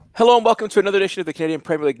Hello and welcome to another edition of the Canadian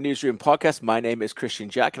Premier League Newsroom podcast. My name is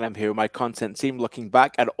Christian Jack and I'm here with my content team looking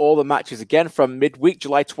back at all the matches again from midweek,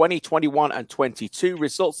 July 20, 21 and 22.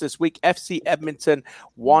 Results this week, FC Edmonton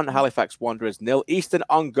 1, Halifax Wanderers 0. Easton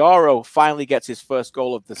Ongaro finally gets his first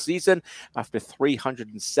goal of the season after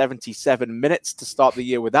 377 minutes to start the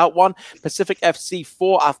year without one. Pacific FC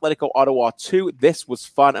 4, Atletico Ottawa 2. This was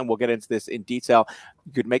fun and we'll get into this in detail.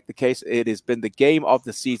 You could make the case it has been the game of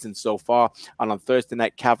the season so far. And on Thursday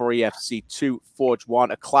night, Cavalry FC 2, Forge 1,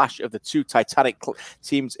 a clash of the two titanic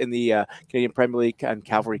teams in the Canadian Premier League, and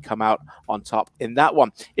Cavalry come out on top in that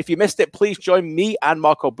one. If you missed it, please join me and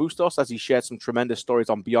Marco Bustos as he shared some tremendous stories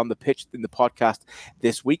on Beyond the Pitch in the podcast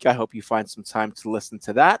this week. I hope you find some time to listen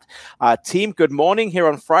to that. Team, good morning here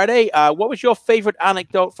on Friday. What was your favorite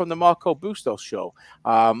anecdote from the Marco Bustos show?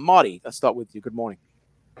 Marty, let's start with you. Good morning.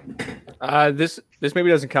 This maybe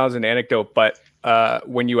doesn't count as an anecdote, but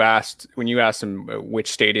when you asked him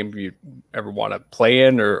which stadium you ever want to play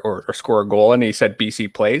in or score a goal in, he said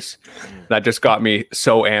BC Place. That just got me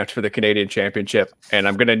so amped for the Canadian Championship, and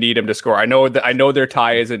I'm going to need him to score. I know their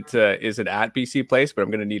tie isn't at BC Place, but I'm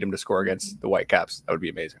going to need him to score against the Whitecaps. That would be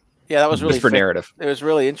amazing. Yeah, that was really just for narrative. It was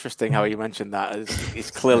really interesting how you mentioned that. He's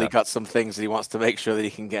clearly got some things that he wants to make sure that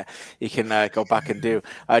he can go back and do.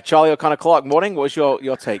 Charlie O'Connor-Clark, morning. What was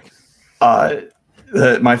your take?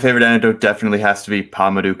 My favorite anecdote definitely has to be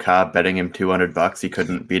Pamadou Ka betting him $200 he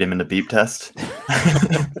couldn't beat him in the beep test.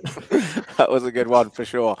 That was a good one for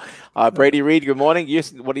sure. Brady Reed, good morning.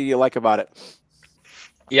 What do you like about it?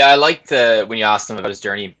 Yeah, I liked when you asked him about his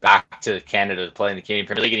journey back to Canada to play in the Canadian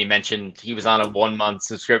Premier League, and he mentioned he was on a 1-month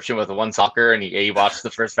subscription with One Soccer, and he watched the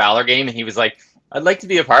first Valor game, and he was like, I'd like to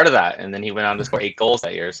be a part of that. And then he went on to score 8 goals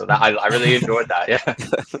that year. So that I really enjoyed that. Yeah,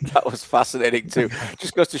 that was fascinating too.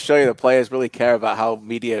 Just goes to show you the players really care about how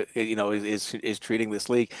media, is treating this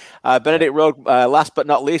league. Benedict Road, last but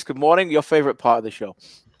not least, good morning. Your favorite part of the show?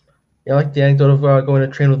 Yeah, I like the anecdote of going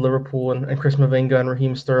to train with Liverpool and Chris Mavinga and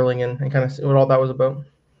Raheem Sterling and kind of what all that was about.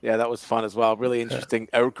 Yeah, that was fun as well. Really interesting.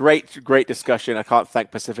 A great discussion. I can't thank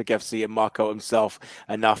Pacific FC and Marco himself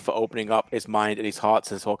enough for opening up his mind and his heart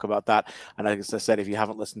to talk about that. And as I said, if you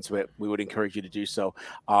haven't listened to it, we would encourage you to do so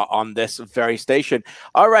on this very station.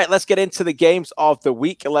 All right, let's get into the games of the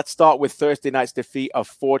week. Let's start with Thursday night's defeat of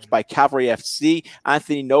Forge by Cavalry FC.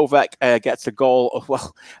 Anthony Novak gets a goal.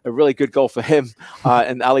 Well, a really good goal for him.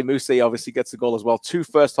 And Ali Musi obviously gets a goal as well. 2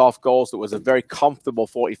 first-half goals. It was a very comfortable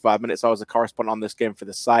 45 minutes. I was a correspondent on this game for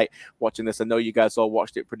the site watching this. I know you guys all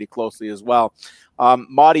watched it pretty closely as well.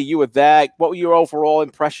 Marty, you were there. What were your overall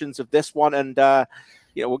impressions of this one? And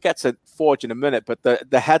we'll get to Forge in a minute, but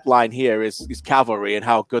the headline here is Cavalry and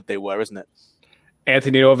how good they were, isn't it?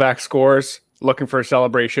 Anthony Novak scores, looking for a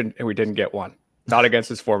celebration, and we didn't get one. Not against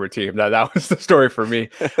his former team. That was the story for me.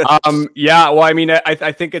 Yeah, well, I mean,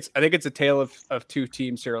 I think it's a tale of two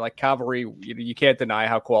teams here. Like Cavalry, you can't deny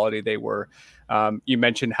how quality they were. You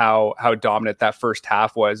mentioned how dominant that first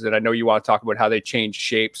half was, and I know you want to talk about how they changed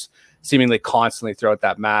shapes seemingly constantly throughout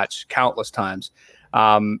that match, countless times.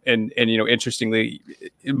 And interestingly,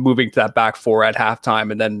 moving to that back four at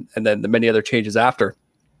halftime, and then the many other changes after.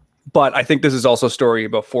 But I think this is also a story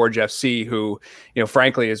about Forge FC, who,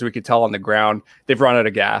 frankly, as we could tell on the ground, they've run out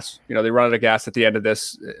of gas. They run out of gas at the end of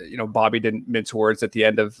this. Bobby didn't mince words at the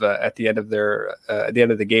end of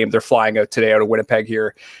the game. They're flying out today out of Winnipeg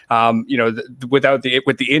here. With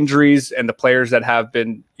the injuries and the players that have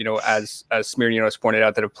been, as Smirnios pointed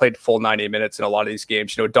out, that have played full 90 minutes in a lot of these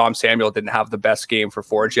games. Dom Samuel didn't have the best game for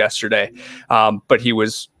Forge yesterday, but he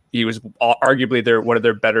was arguably one of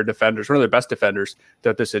their better defenders, one of their best defenders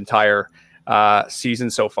throughout this entire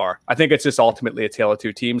season so far. I think it's just ultimately a tale of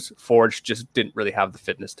two teams. Forge just didn't really have the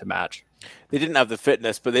fitness to match. They didn't have the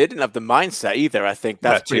fitness, but they didn't have the mindset either. I think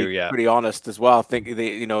that's pretty honest as well. I think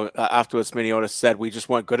afterwards, Miniotis said we just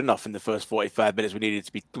weren't good enough in the first 45 minutes. We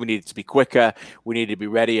needed to be quicker. We needed to be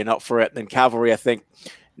ready and up for it. And then Cavalry,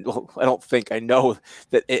 I know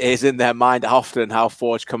that it is in their mind often how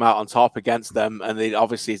Forge come out on top against them, and they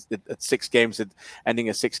obviously at 6 games, ending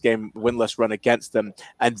a 6-game winless run against them,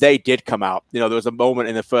 and they did come out. There was a moment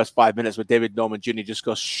in the first 5 minutes where David Norman Jr. just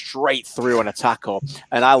goes straight through on a tackle,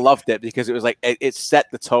 and I loved it because it was like it set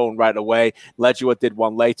the tone right away. Legua did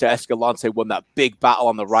one later. Escalante won that big battle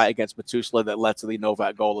on the right against Matusla that led to the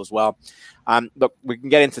Novak goal as well. Look, we can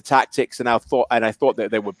get into tactics, and I thought that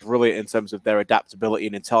they were brilliant in terms of their adaptability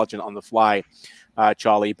and intelligent on the fly,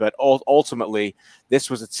 Charlie. But ultimately, this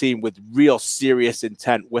was a team with real serious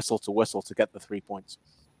intent, whistle to whistle, to get the 3 points.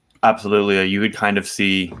 Absolutely. You could kind of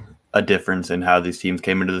see a difference in how these teams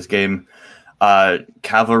came into this game.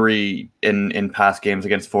 Cavalry in past games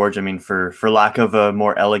against Forge, I mean, for lack of a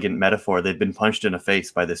more elegant metaphor, they've been punched in the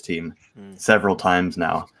face by this team several times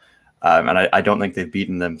now. And I don't think they've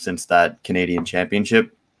beaten them since that Canadian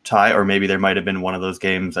Championship tie, or maybe there might have been one of those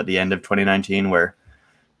games at the end of 2019 where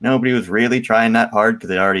nobody was really trying that hard because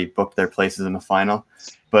they already booked their places in the final.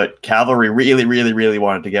 But Cavalry really, really, really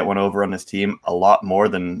wanted to get one over on this team a lot more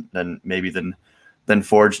than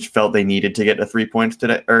Forge felt they needed to get the 3 points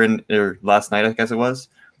today or last night, I guess it was.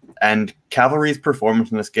 And Cavalry's performance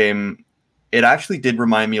in this game, it actually did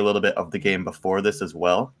remind me a little bit of the game before this as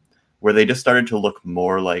well, where they just started to look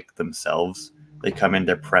more like themselves. They come in,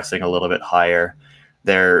 they're pressing a little bit higher.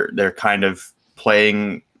 They're kind of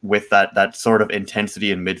playing with that sort of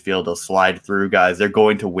intensity in midfield. They'll slide through guys. They're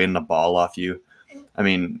going to win the ball off you. I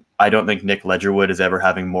mean, I don't think Nick Ledgerwood is ever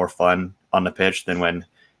having more fun on the pitch than when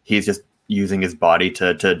he's just using his body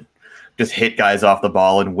to just hit guys off the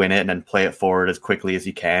ball and win it and then play it forward as quickly as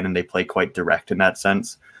he can. And they play quite direct in that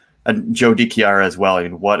sense. And Joe DiChiara as well. I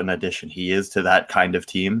mean, what an addition he is to that kind of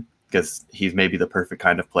team, because he's maybe the perfect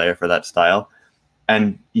kind of player for that style.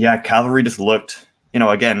 And yeah, Cavalry just looked,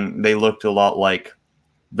 again, they looked a lot like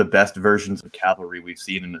the best versions of Cavalry we've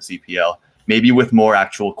seen in the CPL, maybe with more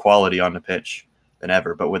actual quality on the pitch than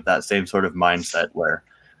ever, but with that same sort of mindset where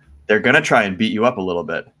they're going to try and beat you up a little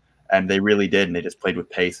bit. And they really did. And they just played with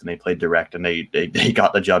pace and they played direct and they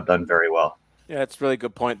got the job done very well. Yeah, it's a really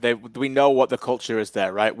good point. We know what the culture is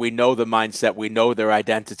there, right? We know the mindset. We know their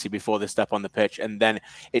identity before they step on the pitch. And then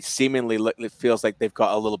it feels like they've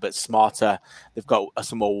got a little bit smarter. They've got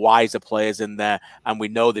some more wiser players in there. And we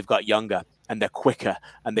know they've got younger and they're quicker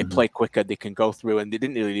and they play quicker. They can go through and they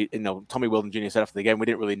didn't really, Tommy Wilden Jr. said after the game, we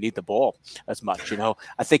didn't really need the ball as much.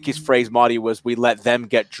 I think his phrase, Marty, was we let them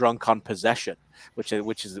get drunk on possession. Which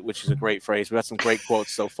is a great phrase. We had some great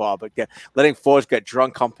quotes so far, but letting Forge get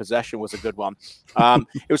drunk on possession was a good one.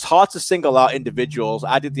 It was hard to single out individuals.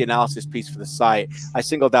 I did the analysis piece for the site. I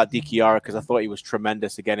singled out DiChiara because I thought he was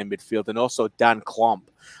tremendous again in midfield, and also Dan Klomp.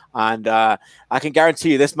 And I can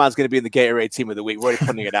guarantee you this man's going to be in the Gatorade Team of the Week. We're already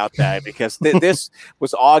putting it out there because this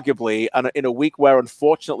was arguably, in a week where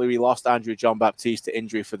unfortunately we lost Andrew John Baptiste to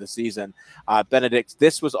injury for the season, Benedict,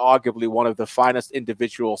 this was arguably one of the finest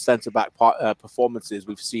individual centre-back performances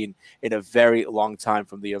we've seen in a very long time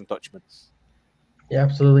from the young Dutchman. Yeah,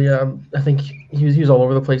 absolutely. I think he was all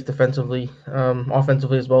over the place defensively,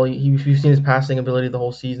 offensively as well. You've seen his passing ability the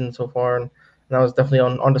whole season so far, and that was definitely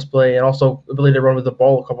on display. And also ability to run with the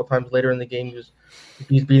ball a couple of times later in the game. He was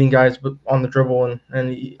beating guys on the dribble,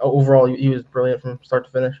 and overall he was brilliant from start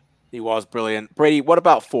to finish. He was brilliant. Brady, what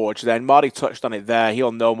about Forge then? Marty touched on it there.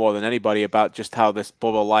 He'll know more than anybody about just how this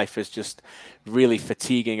bubble life is just really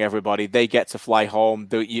fatiguing everybody. They get to fly home.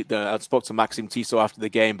 I spoke to Maxime Tissot after the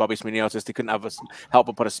game. Bobby Sminiotis, they couldn't help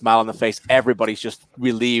but put a smile on the face. Everybody's just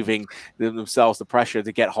relieving themselves the pressure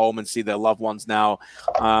to get home and see their loved ones now.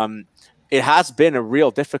 It has been a real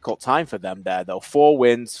difficult time for them there, though. 4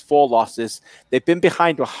 wins, 4 losses. They've been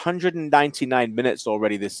behind 199 minutes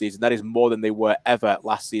already this season. That is more than they were ever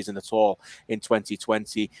last season at all in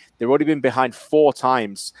 2020. They've already been behind 4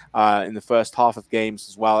 times in the first half of games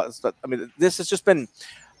as well. I mean, this has just been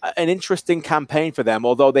an interesting campaign for them,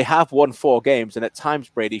 although they have won 4 games and at times,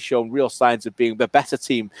 Brady, shown real signs of being the better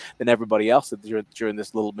team than everybody else during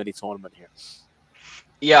this little mini tournament here.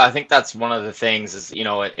 Yeah, I think that's one of the things is,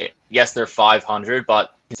 yes, they're 500,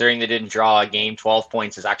 but considering they didn't draw a game, 12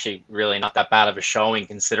 points is actually really not that bad of a showing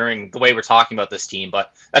considering the way we're talking about this team.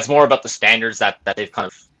 But that's more about the standards that they've kind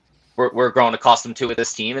of, we're grown accustomed to with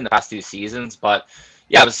this team in the past 2 seasons. But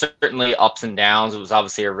yeah, it was certainly ups and downs. It was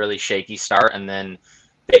obviously a really shaky start, and then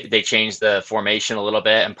they changed the formation a little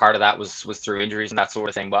bit, and part of that was through injuries and that sort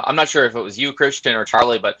of thing. But I'm not sure if it was you, Christian, or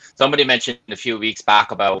Charlie, but somebody mentioned a few weeks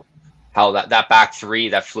back about how that back three,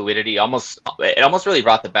 that fluidity, almost really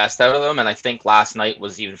brought the best out of them. And I think last night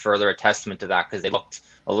was even further a testament to that because they looked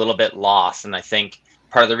a little bit lost. And I think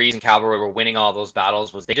part of the reason Cavalry were winning all those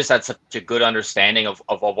battles was they just had such a good understanding of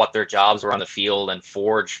what their jobs were on the field, and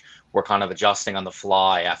Forge were kind of adjusting on the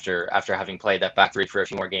fly after having played that back three for a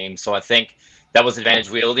few more games. So I think that was advantage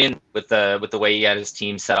wielding with the way he had his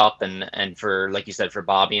team set up, and for, like you said, for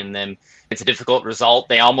Bobby and them, it's a difficult result.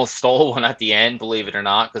 They almost stole one at the end, believe it or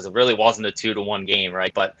not, because it really wasn't a 2-1 game,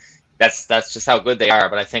 right? But that's just how good they are.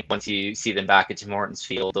 But I think once you see them back at Tim Hortons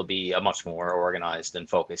Field, they'll be a much more organized and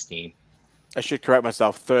focused team. I should correct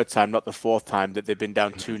myself, 3rd time, not the 4th time that they've been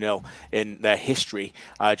down 2-0 in their history.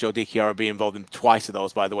 Joe DiChiara being involved in twice of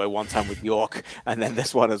those, by the way, one time with York and then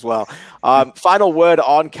this one as well. Final word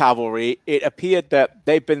on Cavalry. It appeared that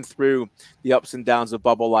they've been through the ups and downs of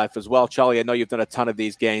bubble life as well. Charlie, I know you've done a ton of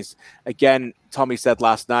these games. Again, Tommy said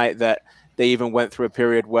last night that They even went through a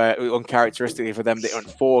period where, uncharacteristically for them, they went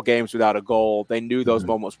 4 games without a goal. They knew those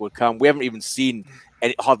moments would come. We haven't even seen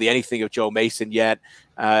hardly anything of Joe Mason yet.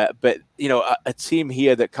 But, a team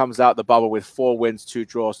here that comes out the bubble with 4 wins, 2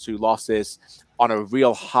 draws, 2 losses on a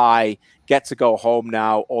real high, get to go home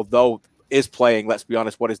now, although is playing, let's be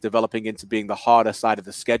honest, what is developing into being the harder side of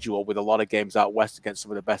the schedule with a lot of games out west against some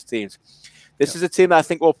of the best teams. This is a team that I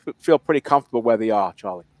think will feel pretty comfortable where they are,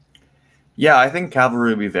 Charlie. Yeah, I think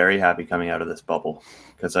Cavalry will be very happy coming out of this bubble,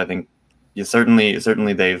 because I think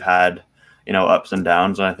certainly they've had, ups and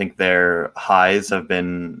downs, and I think their highs have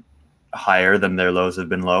been higher than their lows have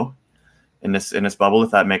been low in this bubble,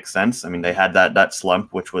 if that makes sense. I mean, they had that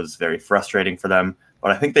slump, which was very frustrating for them,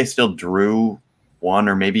 but I think they still drew 1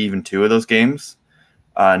 or maybe even 2 of those games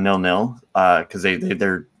 0-0, because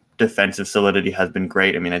their defensive solidity has been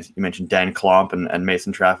great. I mean, as you mentioned, Dan Klomp and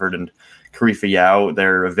Mason Trafford and Karifa Yao,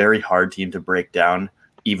 they're a very hard team to break down.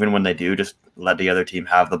 Even when they do, just let the other team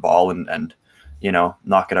have the ball and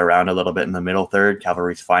knock it around a little bit in the middle third.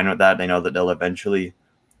 Cavalry's fine with that. They know that they'll eventually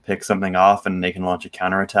pick something off and they can launch a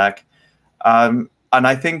counterattack. And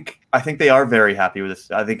I think they are very happy with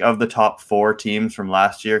this. I think of the top 4 teams from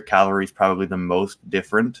last year, Cavalry's probably the most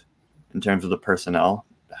different in terms of the personnel.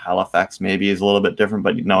 Halifax maybe is a little bit different,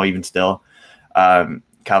 but even still,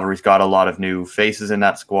 Cavalry's got a lot of new faces in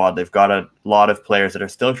that squad. They've got a lot of players that are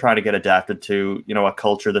still trying to get adapted to, a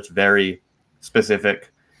culture that's very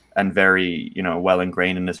specific and very, well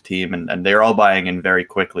ingrained in this team, and they're all buying in very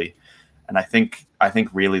quickly. And I think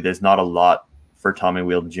really there's not a lot for Tommy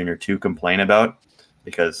Wheeldon Jr. to complain about,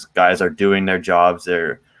 because guys are doing their jobs.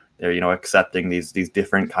 They're accepting these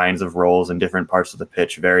different kinds of roles in different parts of the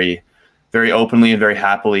pitch very, very openly and very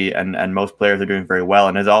happily, and most players are doing very well.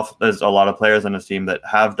 And there's a lot of players on this team that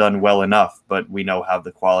have done well enough, but we know have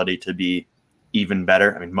the quality to be even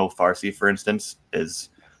better. I mean, Mo Farsi, for instance, is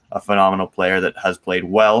a phenomenal player that has played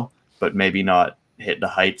well, but maybe not hit the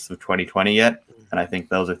heights of 2020 yet. And I think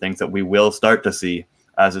those are things that we will start to see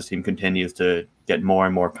as this team continues to get more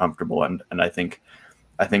and more comfortable. And I think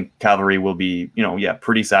Cavalry will be,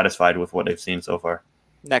 pretty satisfied with what they've seen so far.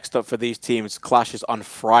 Next up for these teams, clashes on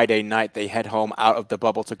Friday night. They head home out of the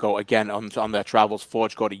bubble to go again on their travels.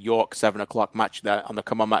 Forge go to York, 7:00 match there on the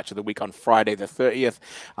come on match of the week on Friday the 30th,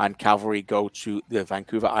 and Cavalry go to the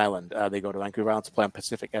Vancouver Island. They go to Vancouver Island to play on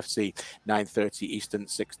Pacific FC, 9:30 Eastern,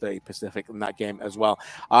 6:30 Pacific in that game as well.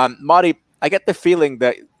 Marty, I get the feeling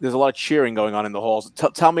that there's a lot of cheering going on in the halls.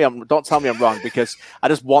 Don't tell me I'm wrong, because I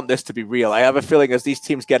just want this to be real. I have a feeling as these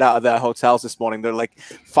teams get out of their hotels this morning, they're like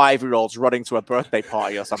 5-year-olds running to a birthday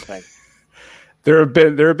party or something. There have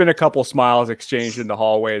been a couple smiles exchanged in the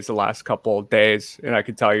hallways the last couple of days, and I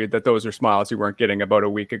can tell you that those are smiles you weren't getting about a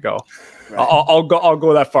week ago. Right. I'll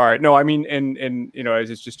go that far. No, I mean, and I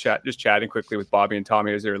was just chatting quickly with Bobby and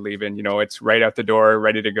Tommy as they're leaving. It's right out the door,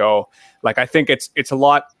 ready to go. Like, I think it's a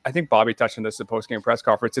lot. I think Bobby touched on this at the post-game press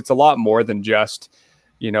conference. It's a lot more than just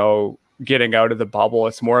getting out of the bubble.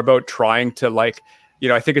 It's more about trying to I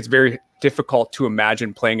think it's very difficult to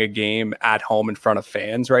imagine playing a game at home in front of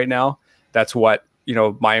fans right now. That's what,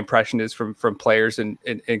 my impression is from players and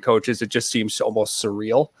coaches. It just seems almost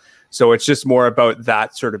surreal. So it's just more about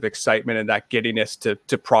that sort of excitement and that giddiness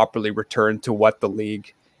to properly return to what the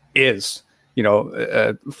league is,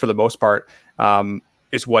 for the most part,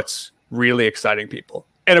 is what's really exciting people.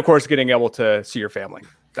 And of course, getting able to see your family.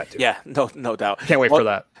 That too. Yeah, no doubt. Can't wait for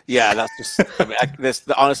that. Yeah, that's just,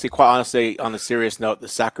 quite honestly, on a serious note, the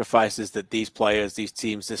sacrifices that these players, these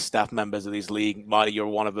teams, these staff members of these league, Marty, you're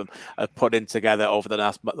one of them, have put in together over the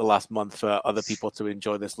last month for other people to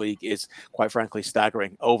enjoy this league is, quite frankly,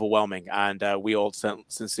 staggering, overwhelming, and we all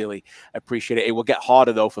sincerely appreciate it. It will get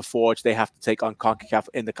harder, though, for Forge. They have to take on CONCACAF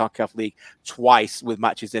in the CONCACAF League twice with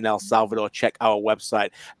matches in El Salvador. Check our website,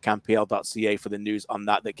 campl.ca, for the news on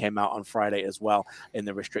that came out on Friday as well, in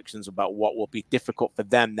the restrictions about what will be difficult for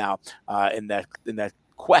them now in their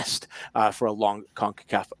quest for a long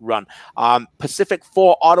CONCACAF run. Pacific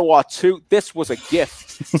 4, Ottawa 2. This was a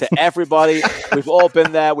gift to everybody. We've all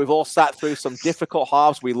been there. We've all sat through some difficult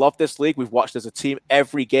halves. We love this league. We've watched as a team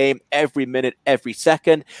every game, every minute, every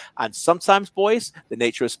second. And sometimes, boys, the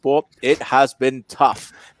nature of sport, it has been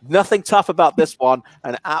tough. Nothing tough about this one.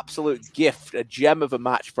 An absolute gift, a gem of a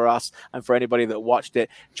match for us and for anybody that watched it.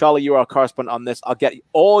 Charlie, you're our correspondent on this. I'll get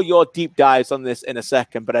all your deep dives on this in a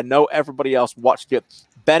second, but I know everybody else watched it.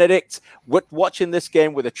 Benedict, watching this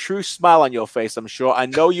game with a true smile on your face, I'm sure. I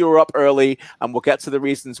know you were up early, and we'll get to the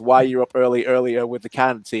reasons why you're up earlier with the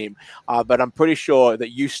Canada team, but I'm pretty sure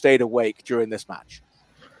that you stayed awake during this match.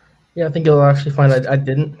 Yeah, I think you'll actually find I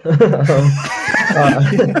didn't. I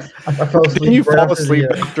fell asleep. Didn't you right fall after asleep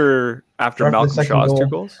the after the Malcolm second Shaw's goal. 2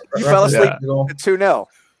 goals? You Right fell after the asleep second goal. at 2-0.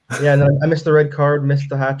 Yeah, and then I missed the red card, missed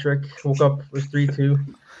the hat trick, woke up, it was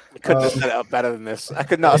 3-2. I couldn't have set it up better than this. I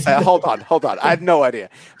could not say, hold on. I had no idea.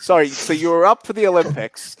 Sorry. So you were up for the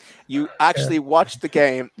Olympics. You actually watched the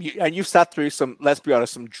game, and you sat through some, let's be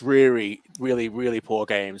honest, some dreary, really, really poor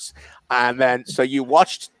games. And then, so you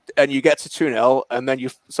watched, and you get to 2-0, and then you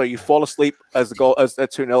fall asleep as the goal, as a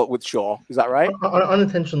 2-0 with Shaw. Is that right?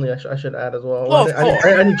 Unintentionally, I should add as well. Well,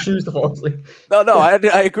 I didn't choose to fall asleep. No, I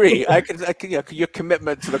agree. I can, your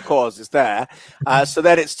commitment to the cause is there. So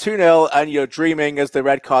then it's 2-0, and you're dreaming as the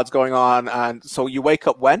red card's going on, and so you wake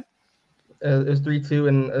up when? It was 3-2,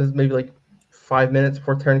 and it was maybe like 5 minutes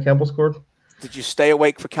before Terran Campbell scored. Did you stay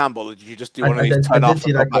awake for Campbell, or did you just do one of these I turn did off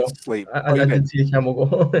see and go that back goal. to sleep? I did see the Campbell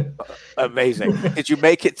goal. Amazing. Did you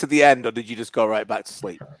make it to the end, or did you just go right back to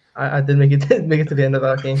sleep? I did make it to the end of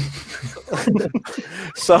that game.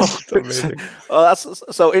 So amazing. Well, that's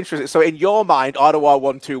so interesting. So in your mind, Ottawa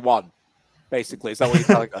won 2-1. Basically, is that what you're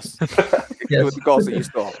telling us? Yes. With the goals that you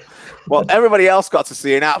scored. Well, everybody else got to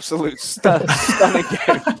see an absolute stunning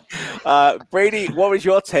game. Brady, what was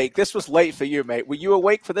your take? This was late for you, mate. Were you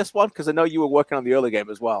awake for this one? Because I know you were working on the early game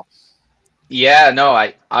as well. Yeah, no,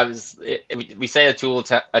 I was. We say a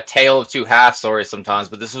tale of two half stories sometimes,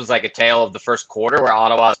 but this was like a tale of the first quarter where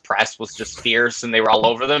Ottawa's press was just fierce and they were all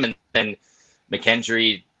over them, and then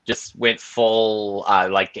McKendry just went full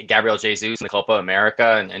like Gabriel Jesus in the Copa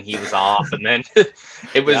America, and he was off, and then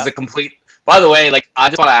it was a complete. By the way, like I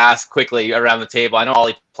just want to ask quickly around the table. I know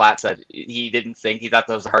Ollie Platt said he thought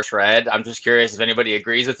that was a harsh red. I'm just curious if anybody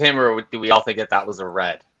agrees with him, or do we all think that was a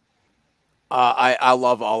red? I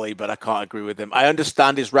love Ollie, but I can't agree with him. I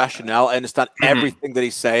understand his rationale. I understand everything that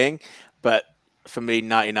he's saying, but for me,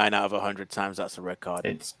 99 out of 100 times that's a red card.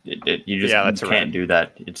 You just can't do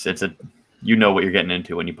that. It's a you know what you're getting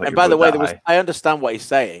into when you put. And your by the way, high. I understand what he's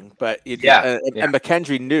saying, but and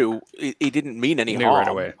McKendry knew he didn't mean any harm right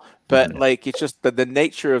away. But like it's just the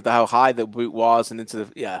nature of how high the boot was, and into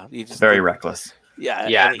the he just very reckless.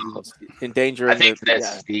 Yeah. In danger. I think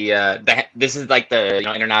this is like the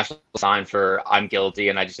international sign for I'm guilty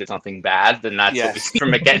and I just did something bad. Then that's what we see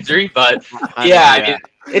from McKendry. But I mean,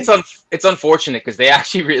 it's unfortunate because they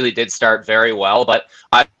actually really did start very well. But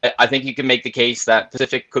I think you can make the case that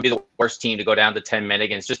Pacific could be the worst team to go down to 10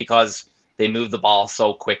 minutes just because they move the ball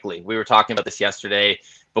so quickly. We were talking about this yesterday.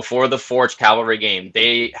 Before the Forge Cavalry game,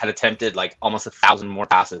 they had attempted like almost 1,000 more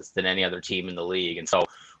passes than any other team in the league, and so.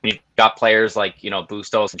 We've got players like,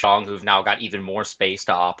 Bustos and Chong who've now got even more space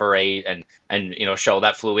to operate and show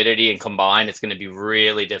that fluidity and combine. It's going to be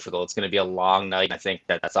really difficult. It's going to be a long night. And I think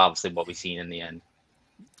that's obviously what we've seen in the end.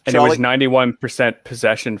 And it was 91%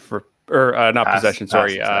 possession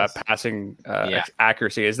passing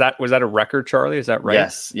accuracy. Was that a record, Charlie? Is that right?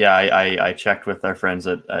 Yes. Yeah. I checked with our friends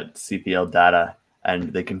at CPL Data,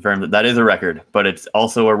 and they confirmed that is a record, but it's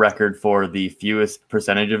also a record for the fewest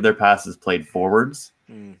percentage of their passes played forwards.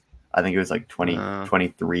 I think it was like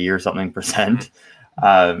 23 or something percent.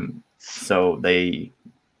 So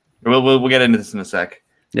we'll get into this in a sec.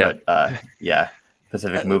 Yeah. But,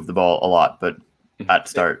 Pacific moved the ball a lot, but at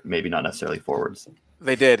start, maybe not necessarily forwards.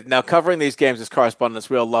 They did. Now, covering these games as correspondents,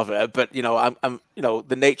 we'll love it. But I'm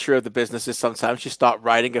the nature of the business is sometimes you start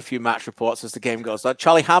writing a few match reports as the game goes on.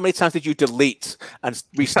 Charlie, how many times did you delete and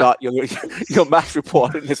restart your match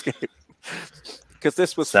report in this game? Because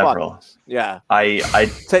this was several. Fun. Yeah.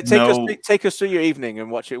 Take us through your evening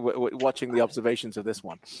and watching the observations of this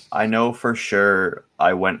one. I know for sure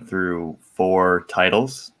I went through 4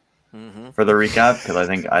 titles for the recap because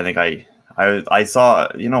I saw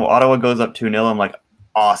Ottawa goes up 2-0. I'm like,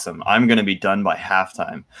 awesome. I'm gonna be done by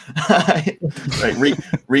halftime. Right.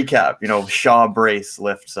 Recap. Shaw brace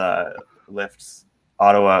lifts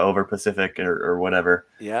Ottawa over Pacific or whatever.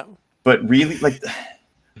 Yeah. But really, like.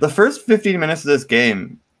 The first 15 minutes of this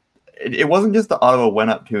game, it wasn't just that Ottawa went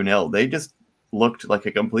up 2-0. They just looked like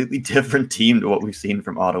a completely different team to what we've seen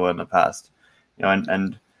from Ottawa in the past.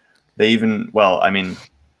 And they even,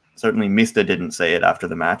 certainly Mista didn't say it after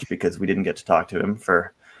the match because we didn't get to talk to him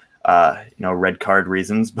for, red card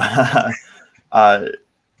reasons. But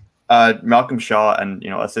Malcolm Shaw and,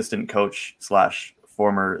 assistant coach /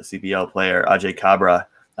 former CPL player Ajay Cabra,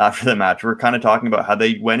 after the match, we're kind of talking about how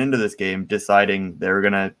they went into this game deciding they were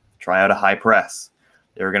going to try out a high press.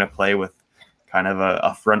 They were going to play with kind of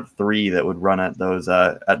a front 3 that would run at those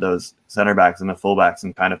center backs and the fullbacks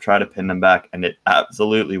and kind of try to pin them back. And it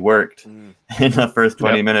absolutely worked in the first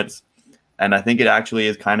 20 minutes. And I think it actually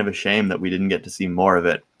is kind of a shame that we didn't get to see more of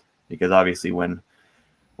it because obviously when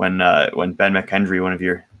Ben McKendry, one of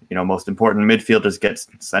your most important midfielders get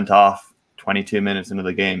sent off 22 minutes into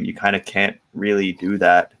the game. You kind of can't really do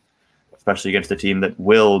that, especially against a team that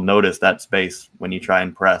will notice that space when you try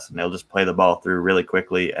and press, and they'll just play the ball through really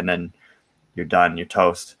quickly, and then you're done, you're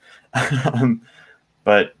toast.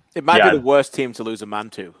 But it might be the worst team to lose a man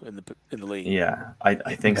to in the league. Yeah,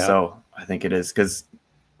 I think so. I think it is, because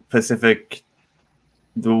Pacific,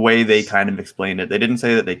 the way they kind of explained it, they didn't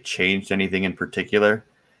say that they changed anything in particular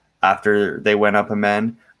after they went up a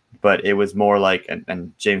man, but it was more like,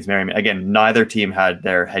 and James Merriman, again, neither team had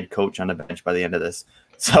their head coach on the bench by the end of this.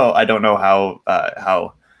 So I don't know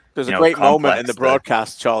how there's a great moment in the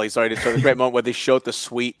broadcast, Charlie. Sorry to show the great moment where they showed the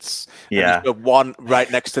suites. Yeah, one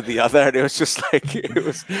right next to the other, and it was just like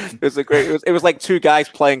it was like two guys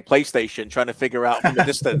playing PlayStation, trying to figure out from a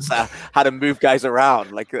distance how to move guys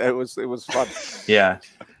around. Like it was fun. Yeah,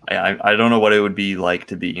 I don't know what it would be like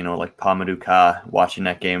to be like Pamadou Ka watching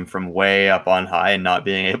that game from way up on high and not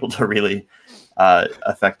being able to really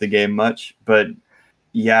affect the game much. But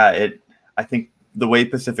yeah, I think the way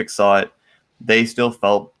Pacific saw it, they still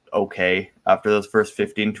felt okay after those first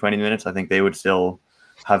 15-20 minutes. I think they would still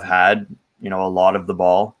have had a lot of the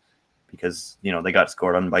ball, because they got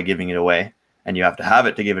scored on by giving it away, and you have to have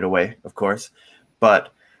it to give it away, of course.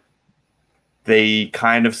 But they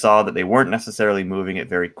kind of saw that they weren't necessarily moving it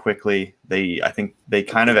very quickly. I think they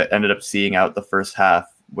kind of ended up seeing out the first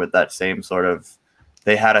half with that same sort of,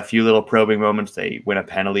 they had a few little probing moments. They win a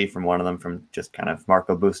penalty from one of them, from just kind of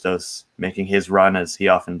Marco Bustos making his run, as he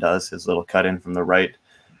often does, his little cut in from the right.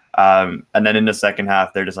 And then in the second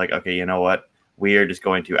half, they're just like, okay, you know what? We are just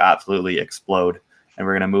going to absolutely explode, and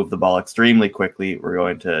we're going to move the ball extremely quickly. We're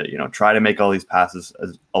going to, try to make all these passes,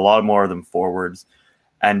 a lot more of them forwards.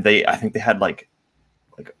 And I think they had like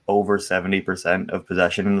over 70% of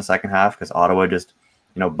possession in the second half, because Ottawa just,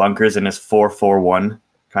 bunkers in this 4-4-1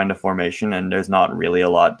 kind of formation, and there's not really a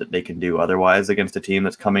lot that they can do otherwise against a team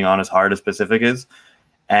that's coming on as hard as Pacific is.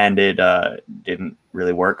 And it didn't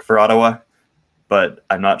really work for Ottawa, but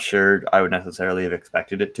I'm not sure I would necessarily have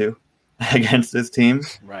expected it to against this team.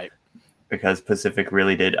 Right. Because Pacific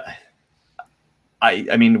really did.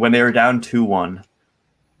 I mean, when they were down 2-1,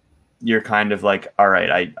 you're kind of like, all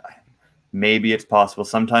right, maybe it's possible.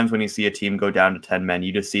 Sometimes when you see a team go down to 10 men,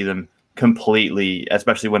 you just see them completely,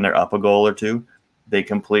 especially when they're up a goal or two, they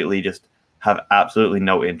completely just have absolutely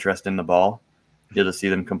no interest in the ball. You'll just see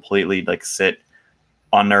them completely like sit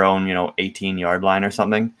on their own, 18-yard line or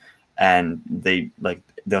something, and they like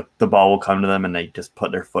the ball will come to them and they just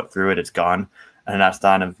put their foot through it. It's gone. And that's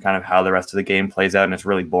kind of how the rest of the game plays out, and it's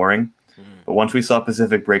really boring. But once we saw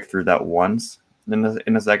Pacific break through that once in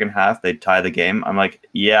the second half, they'd tie the game. I'm like,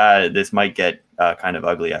 yeah, this might get kind of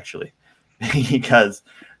ugly, actually, because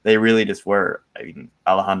they really just were. I mean,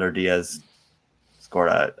 Alejandro Diaz scored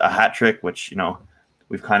a hat trick, which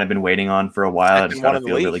we've kind of been waiting on for a while. It's got to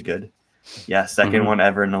feel really good. Yeah, second one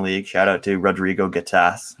ever in the league. Shout out to Rodrigo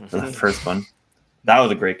Gattas for the first one. That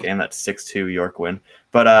was a great game. That 6-2 York win.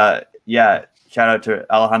 But yeah, shout out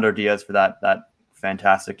to Alejandro Diaz for that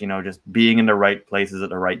fantastic, just being in the right places at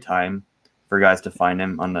the right time for guys to find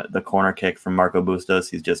him on the corner kick from Marco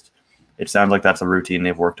Bustos. It sounds like that's a routine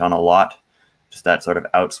they've worked on a lot. Just that sort of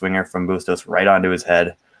outswinger from Bustos right onto his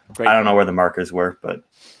head. Great. I don't know where the markers were, but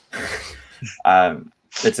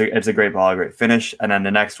it's a great ball, a great finish. And then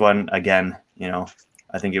the next one, again,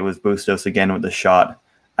 I think it was Bustos again with the shot.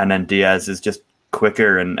 And then Diaz is just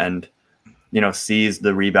quicker and sees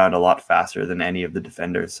the rebound a lot faster than any of the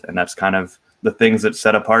defenders. And that's kind of the things that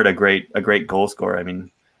set apart a great goal scorer. I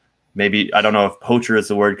mean, maybe, I don't know if poacher is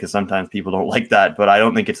the word, because sometimes people don't like that, but I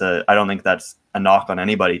don't think that's a knock on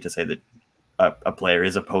anybody to say that a player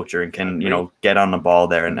is a poacher and can, get on the ball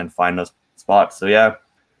there and then find those spots. So yeah,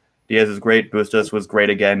 Diaz is great. Bustos was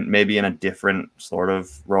great again, maybe in a different sort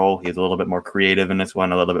of role. He's a little bit more creative in this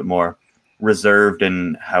one, a little bit more reserved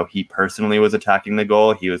in how he personally was attacking the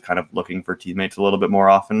goal. He was kind of looking for teammates a little bit more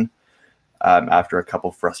often after a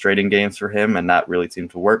couple frustrating games for him, and that really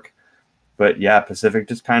seemed to work. But yeah, Pacific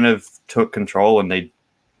just kind of took control, and they,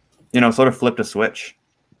 sort of flipped a switch.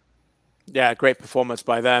 Yeah, great performance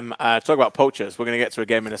by them. Talk about poachers. We're going to get to a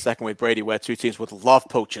game in a second with Brady where two teams would love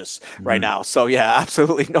poachers right now. So yeah,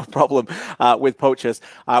 absolutely no problem with poachers.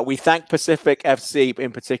 We thank Pacific FC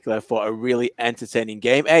in particular for a really entertaining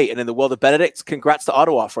game. Hey, and in the world of Benedict, congrats to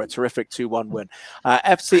Ottawa for a terrific 2-1 win.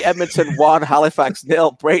 FC Edmonton 1, Halifax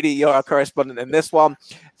 0. Brady, you're our correspondent in this one.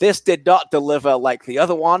 This did not deliver like the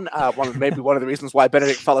other one. Maybe one of the reasons why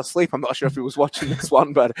Benedict fell asleep. I'm not sure if he was watching this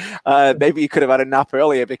one, but maybe he could have had a nap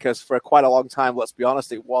earlier, because for quite a long time, let's be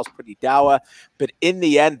honest, it was pretty dour. But in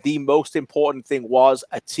the end, the most important thing was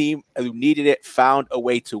a team who needed it found a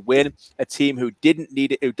way to win. A team who didn't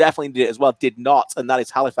need it, who definitely needed it as well, did not, and that is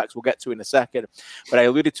Halifax. We'll get to in a second. But I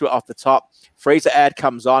alluded to it off the top. Fraser Aird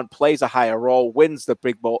comes on, plays a higher role, wins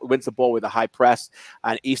the ball with a high press,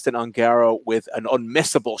 and Easton Ongaro with an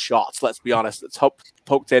unmissable shot. Let's be honest, it's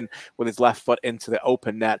poked in with his left foot into the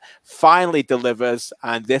open net. Finally delivers,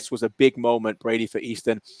 and this was a big moment, Brady, for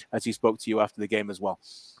Easton, as he spoke to you after the game as well.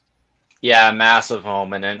 Yeah, massive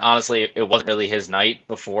moment. And honestly, it wasn't really his night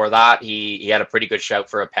before that. He had a pretty good shout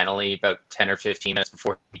for a penalty about 10 or 15 minutes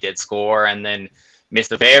before he did score, and then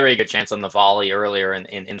missed a very good chance on the volley earlier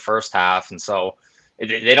in the first half. And so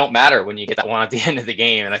they don't matter when you get that one at the end of the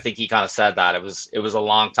game. And I think he kind of said that it was a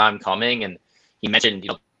long time coming. And he mentioned,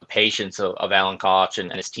 the patience of Alan Koch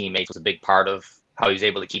and his teammates was a big part of how he was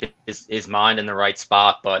able to keep his mind in the right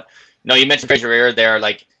spot. But you mentioned Fraser Aird there.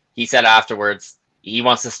 Like he said afterwards, he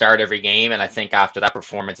wants to start every game. And I think after that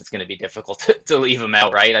performance, it's going to be difficult to leave him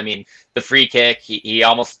out, right? I mean, the free kick, he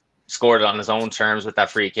almost scored it on his own terms with that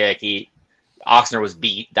free kick. Oxner was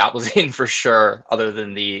beat. That was in for sure, other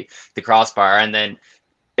than the crossbar. And then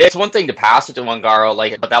it's one thing to pass it to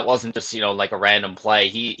Ongaro, but that wasn't just, like a random play.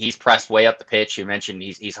 He's pressed way up the pitch. You mentioned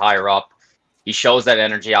he's higher up. He shows that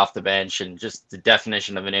energy off the bench and just the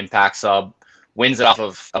definition of an impact sub. Wins it off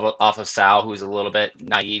of Sal, who's a little bit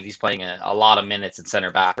naive. He's playing a lot of minutes at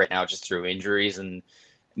center back right now, just through injuries. And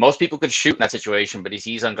most people could shoot in that situation, but he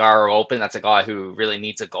sees Ongaro open. That's a guy who really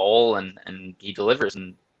needs a goal, and he delivers.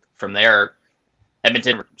 And from there,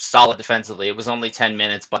 Edmonton solid defensively. It was only 10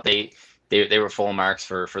 minutes, but they were full marks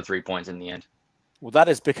for 3 points in the end. Well, that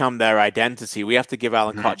has become their identity. We have to give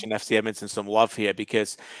Alan Koch and FC Edmonton some love here,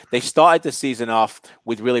 because they started the season off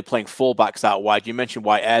with really playing fullbacks out wide. You mentioned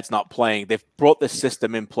why Aird's not playing. They've brought this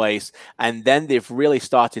system in place, and then they've really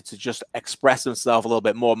started to just express themselves a little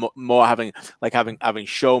bit more having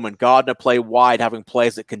Showman and Gardner play wide, having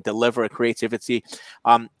players that can deliver a creativity.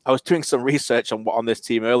 I was doing some research on this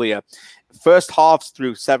team earlier. First halves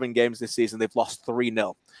through 7 games this season, they've lost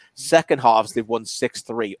 3-0. Second halves, they've won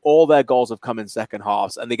 6-3. All their goals have come in second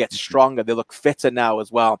halves, and they get stronger. They look fitter now as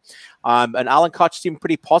well. And Alan Koch seemed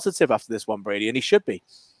pretty positive after this one, Brady, and he should be.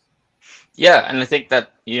 Yeah, and I think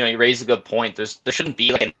that you raised a good point. There shouldn't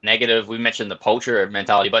be like a negative. We mentioned the poacher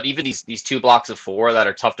mentality, but even these 2 blocks of 4 that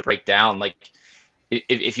are tough to break down, like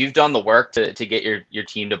if you've done the work to get your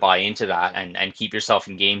team to buy into that and keep yourself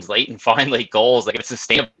in games late and find late goals, like if it's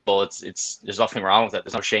sustainable, it's there's nothing wrong with it.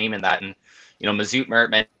 There's no shame in that. And Mazout Mert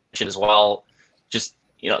mentioned as well, just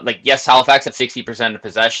yes, Halifax had 60% of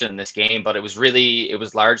possession in this game, but it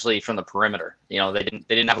was largely from the perimeter. They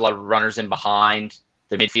didn't have a lot of runners in behind.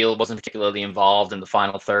 The midfield wasn't particularly involved in the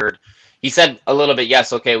final third. He said a little bit,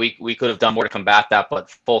 yes, okay, we could have done more to combat that, but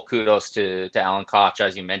full kudos to Alan Koch.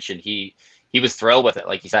 As you mentioned, he was thrilled with it.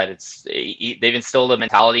 Like you said, they've instilled a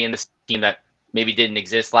mentality in this team that maybe didn't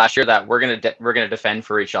exist last year, that we're gonna defend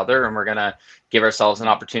for each other, and we're gonna give ourselves an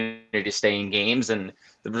opportunity to stay in games. And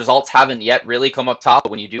the results haven't yet really come up top,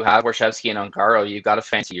 but when you do have Warzhewski and Ongaro, you got to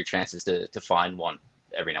fancy your chances to find one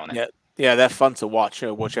every now and then. Yeah, they're fun to watch.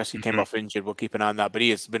 Warzhewski came off injured. We'll keep an eye on that, but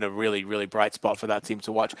he has been a really, really bright spot for that team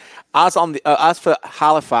to watch. As for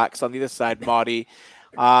Halifax on the other side, Marty,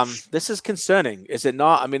 this is concerning, is it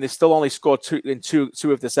not? I mean, they still only scored two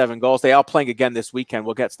of the 7 goals. They are playing again this weekend.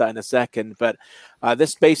 We'll get to that in a second, but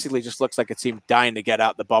this basically just looks like a team dying to get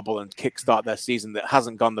out the bubble and kickstart their season that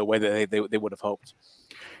hasn't gone the way that they would have hoped.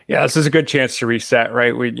 Yeah, this is a good chance to reset,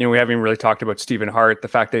 right? We haven't even really talked about Stephen Hart, the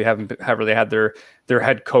fact they haven't really had their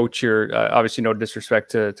head coach here. Obviously, no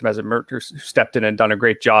disrespect to Mazout Mert, who stepped in and done a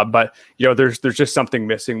great job, but there's just something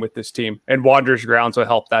missing with this team, and Wanderers grounds will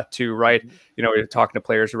help that too, right? You're talking to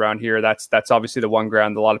players around here. That's obviously the one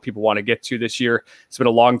ground a lot of people want to get to this year. It's been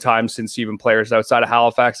a long time since even players outside of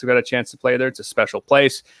Halifax have got a chance to play there. It's a special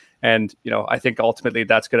place. And, I think ultimately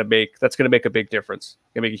that's going to make a big difference.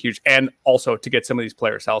 Going to make a huge, and also to get some of these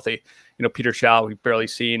players healthy. Peter Shaw, we've barely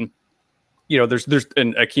seen. There's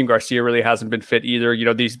and Akeem Garcia really hasn't been fit either.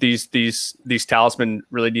 These talisman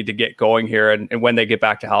really need to get going here, and when they get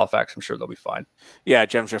back to Halifax, I'm sure they'll be fine. Yeah,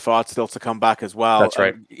 James Raffard still to come back as well. That's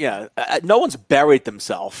right. No one's buried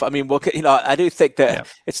themselves. I mean, I do think that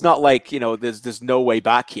it's not like there's no way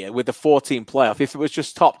back here with the 14 playoff. If it was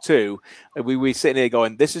just top 2, we sitting here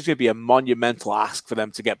going, this is going to be a monumental ask for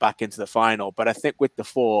them to get back into the final. But I think with the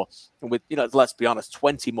 4, and with let's be honest,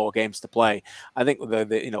 20 more games to play, I think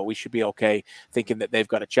we should be okay Chile, thinking that they've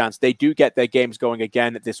got a chance. They do get their games going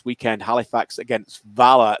again this weekend. Halifax against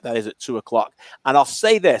Valor, that is at 2:00. And I'll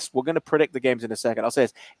say this, we're going to predict the games in a second. I'll say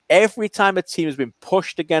this, every time a team has been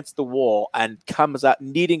pushed against the wall and comes out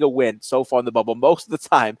needing a win so far in the bubble, most of the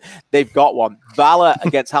time they've got one. Valor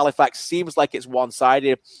against Halifax seems like it's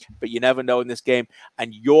one-sided, but you never know in this game.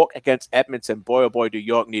 And York against Edmonton, boy, oh boy, do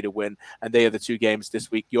York need a win. And they are the two games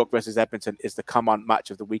this week. York versus Edmonton is the come-on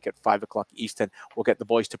match of the week at 5:00 Eastern. We'll get the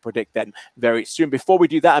boys to predict them very soon. Before we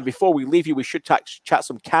do that, and before we leave you, we should chat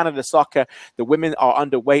some Canada soccer. The women are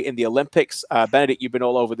underway in the Olympics. Benedict, you've been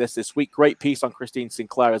all over this week. Great piece on Christine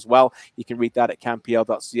Sinclair as well. You can read that at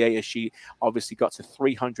campl.ca, as she obviously got to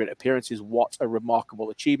 300 appearances. What a remarkable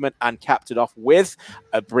achievement, and capped it off with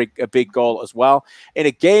a big goal as well. In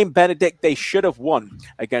a game, Benedict, they should have won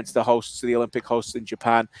against the hosts, the Olympic hosts in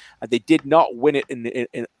Japan. And they did not win it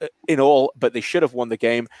in all, but they should have won the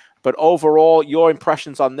game. But overall, your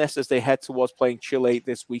impressions on this as they head towards playing Chile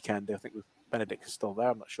this weekend? I think Benedict is still there.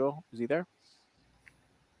 I'm not sure. Is he there?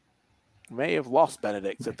 May have lost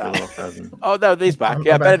Benedict at that. Oh no, he's back.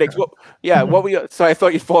 Yeah, Benedict. What were you? Sorry, I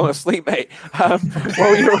thought you'd fallen asleep, mate.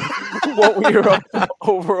 What were your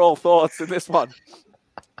overall thoughts in this one?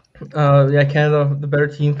 Canada, the better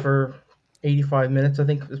team for 85 minutes. I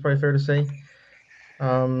think is probably fair to say.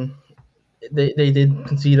 They did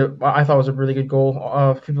concede. I thought it was a really good goal.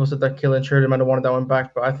 People said that Kayla Sheridan might have wanted that one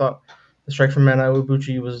back, but I thought the strike from Mana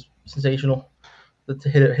Iwabuchi was sensational. To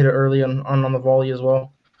hit it early on the volley as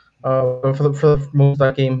well. But for most of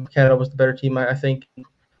that game, Canada was the better team. I think,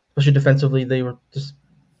 especially defensively, they were just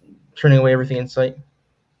turning away everything in sight.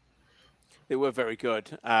 They were very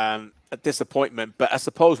good. A disappointment, but I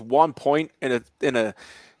suppose 1 point in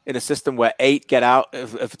a system where 8 get out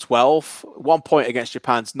of 12, 1 point against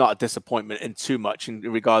Japan's not a disappointment in too much in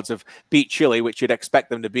regards of beat Chile, which you'd expect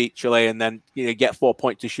them to beat Chile, and then get 4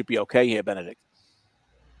 points. You should be okay here, Benedict.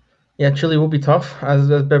 Yeah, Chile will be tough. As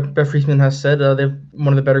Bev Friesman has said, they're one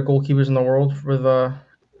of the better goalkeepers in the world with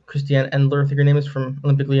Christiane Endler, I think her name is, from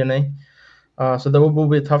Olympique Lyonnais. So that will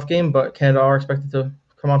be a tough game, but Canada are expected to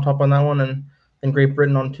come on top on that one, and Great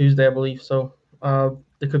Britain on Tuesday, I believe. So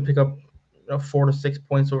they could pick up 4 to 6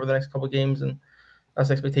 points over the next couple of games, and that's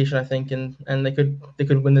the expectation, I think. And they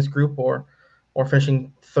could win this group, or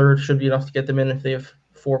finishing third should be enough to get them in if they have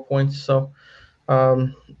 4 points. So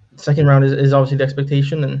second round is obviously the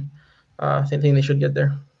expectation, and I think they should get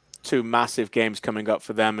there. 2 massive games coming up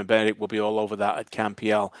for them, and Benedict will be all over that at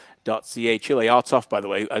campl.ca. Chile are tough, by the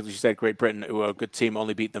way. As you said, Great Britain, who are a good team,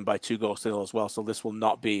 only beat them by 2 goals still as well, so this will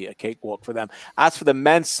not be a cakewalk for them. As for the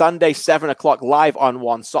men, Sunday, 7:00 live on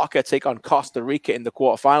One Soccer, take on Costa Rica in the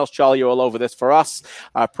quarterfinals. Charlie, you're all over this for us,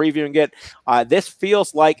 previewing it. This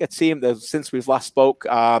feels like a team that, since we've last spoke,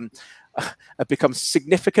 have become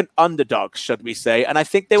significant underdogs, should we say, and I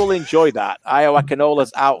think they will enjoy that. Ayo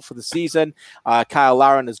Akinola's out for the season. Kyle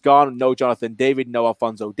Larin is gone. No Jonathan David, no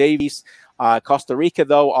Alfonso Davies. Costa Rica,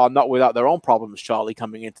 though, are not without their own problems, Charlie,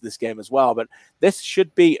 coming into this game as well. But this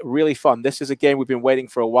should be really fun. This is a game we've been waiting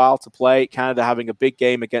for a while to play. Canada having a big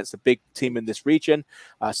game against a big team in this region.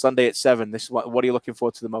 Sunday at 7. This is what are you looking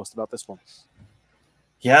forward to the most about this one?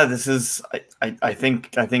 Yeah, this is. I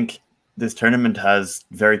think this tournament has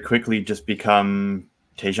very quickly just become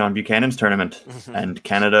Tajon Buchanan's tournament, and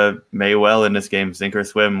Canada may well in this game sink or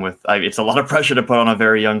swim with. It's a lot of pressure to put on a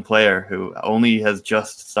very young player who only has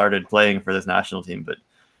just started playing for this national team,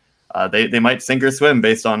 but they might sink or swim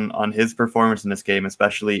based on his performance in this game,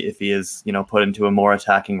 especially if he is put into a more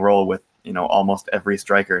attacking role with almost every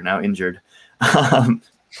striker now injured.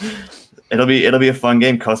 It'll be a fun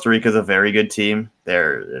game. Costa Rica is a very good team.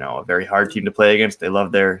 They're a very hard team to play against. They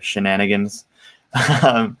love their shenanigans.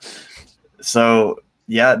 So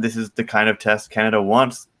yeah, this is the kind of test Canada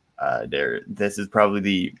wants. This is probably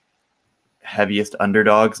the heaviest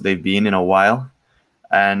underdogs they've been in a while,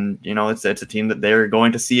 and it's a team that they're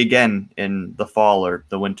going to see again in the fall or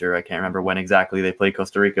the winter. I can't remember when exactly they play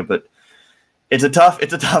Costa Rica, but it's a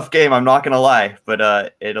tough game. I'm not gonna lie,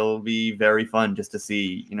 but it'll be very fun just to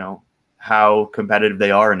see how competitive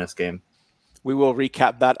they are in this game. We will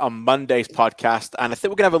recap that on Monday's podcast, and I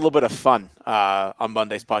think we're going to have a little bit of fun on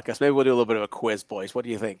Monday's podcast. Maybe we'll do a little bit of a quiz, boys. What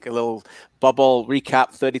do you think? A little bubble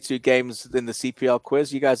recap, 32 games in the CPL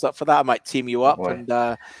quiz. You guys up for that? I might team you up and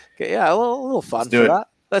a little fun for that.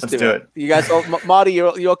 Let's do it. You guys, Marty,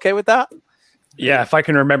 you okay with that? Yeah, if I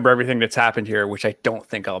can remember everything that's happened here, which I don't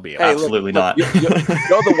think I'll be. Absolutely not. You're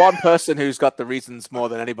the one person who's got the reasons more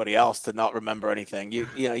than anybody else to not remember anything.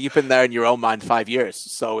 You've been there in your own mind 5 years,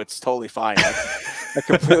 so it's totally fine.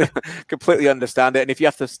 I completely understand it. And if you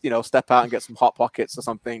have to, step out and get some hot pockets or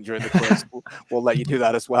something during the quiz, we'll let you do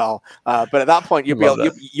that as well. But at that point,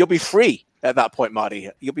 you'll be free. at that point, Marty.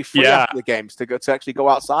 You'll be free after the games to actually go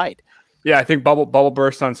outside. Yeah, I think bubble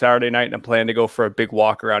burst on Saturday night, and I'm planning to go for a big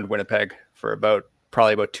walk around Winnipeg for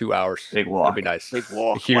probably about 2 hours. Big walk. That'd be nice. Big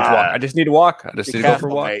walk. A huge walk. I just need to walk. I just need to go for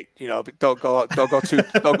a walk. Mate. Don't go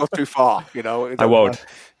too far. I won't.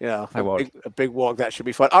 I won't. A big walk, that should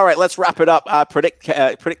be fun. All right, let's wrap it up. Predict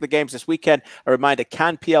the games this weekend. A reminder,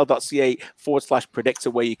 canpl.ca/predictor,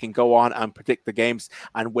 where you can go on and predict the games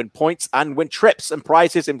and win points and win trips and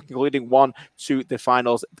prizes, including one to the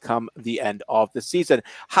finals come the end of the season.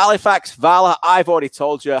 Halifax, Valor, I've already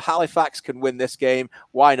told you, Halifax can win this game.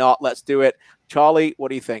 Why not? Let's do it. Charlie, what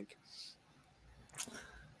do you think?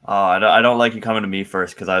 Oh, I don't like you coming to me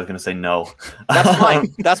first because I was going to say no. That's fine.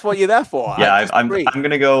 That's what you're there for. Yeah, I'm going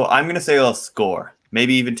to say I'll score.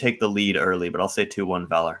 Maybe even take the lead early, but I'll say 2-1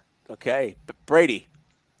 Valor. Okay. Brady.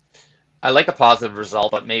 I like a positive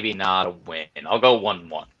result, but maybe not a win. I'll go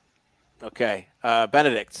 1-1. Okay.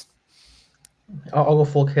 Benedict. I'll go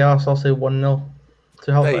full chaos. I'll say 1-0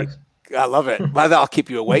 to Halifax. I love it. That'll keep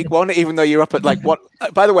you awake, won't it? Even though you're up at like what?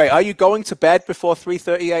 By the way, are you going to bed before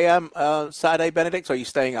 3:30 a.m. Saturday, Benedict, or are you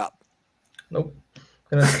staying up? Nope.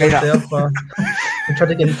 Gonna stay up. Try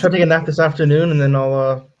to take a nap this afternoon, and then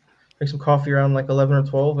I'll make some coffee around like 11 or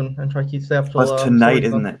 12, and try to stay up till tonight,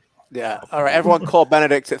 isn't it? Yeah. All right. Everyone call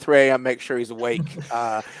Benedict at 3 a.m. Make sure he's awake.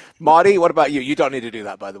 Marty, what about you? You don't need to do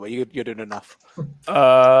that, by the way. You're doing enough.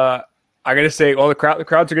 I'm going to say, the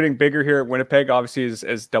crowds are getting bigger here at Winnipeg, obviously,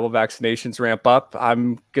 as double vaccinations ramp up.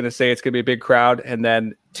 I'm going to say it's going to be a big crowd, and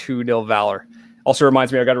then 2-0 Valor. Also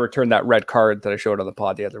reminds me, I got to return that red card that I showed on the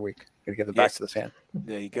pod the other week. Got to give it back to the fan.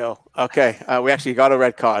 There you go. Okay. We actually got a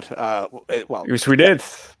red card. Yes, we did.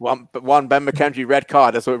 One Ben McKendry red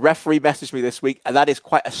card. So a referee messaged me this week, and that is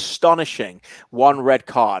quite astonishing. 1 red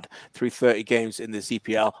card through 30 games in the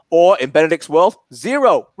CPL, or in Benedict's world,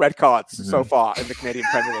 0 red cards so far in the Canadian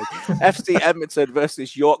Premier League. FC Edmonton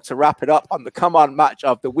versus York to wrap it up on the come-on match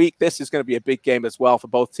of the week. This is going to be a big game as well for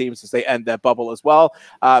both teams as they end their bubble as well.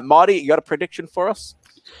 Marty, you got a prediction for us?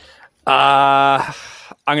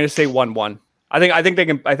 I'm going to say 1-1. I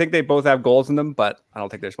think they both have goals in them, but I don't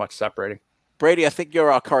think there's much separating. Brady, I think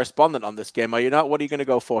you're our correspondent on this game. Are you not? What are you going to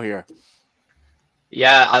go for here?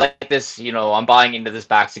 Yeah, I like this. I'm buying into this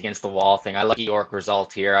backs against the wall thing. I like a York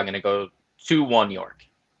result here. I'm going to go 2-1 York.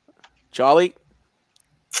 Charlie?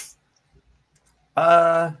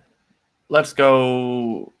 Let's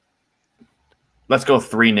go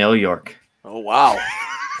 3-0 York. Oh, wow.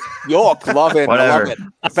 York, love it. Whatever. I love it.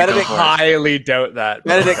 Benedict, highly doubt that.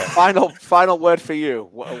 Benedict, final word for you.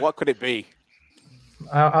 What could it be?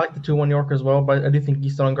 I like the 2-1 York as well, but I do think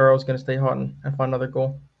Easton Ongaro is going to stay hot and find another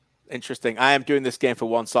goal. Interesting. I am doing this game for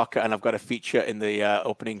One Soccer, and I've got a feature in the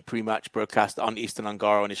opening pre-match broadcast on Easton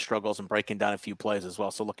Ongaro and his struggles and breaking down a few plays as well.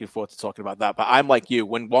 So looking forward to talking about that. But I'm like you.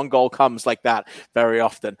 When one goal comes like that, very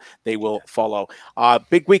often they will follow.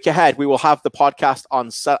 Big week ahead. We will have the podcast on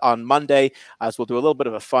Monday, as we'll do a little bit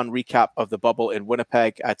of a fun recap of the bubble in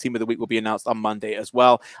Winnipeg. Team of the week will be announced on Monday as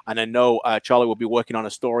well. And I know Charlie will be working on a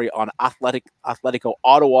story on Atletico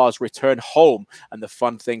Ottawa's return home and the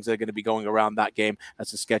fun things that are going to be going around that game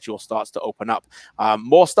as the schedule starts to open up.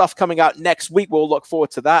 More stuff coming out next week. We'll look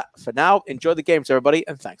forward to that. For now, enjoy the games, everybody,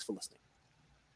 and thanks for listening.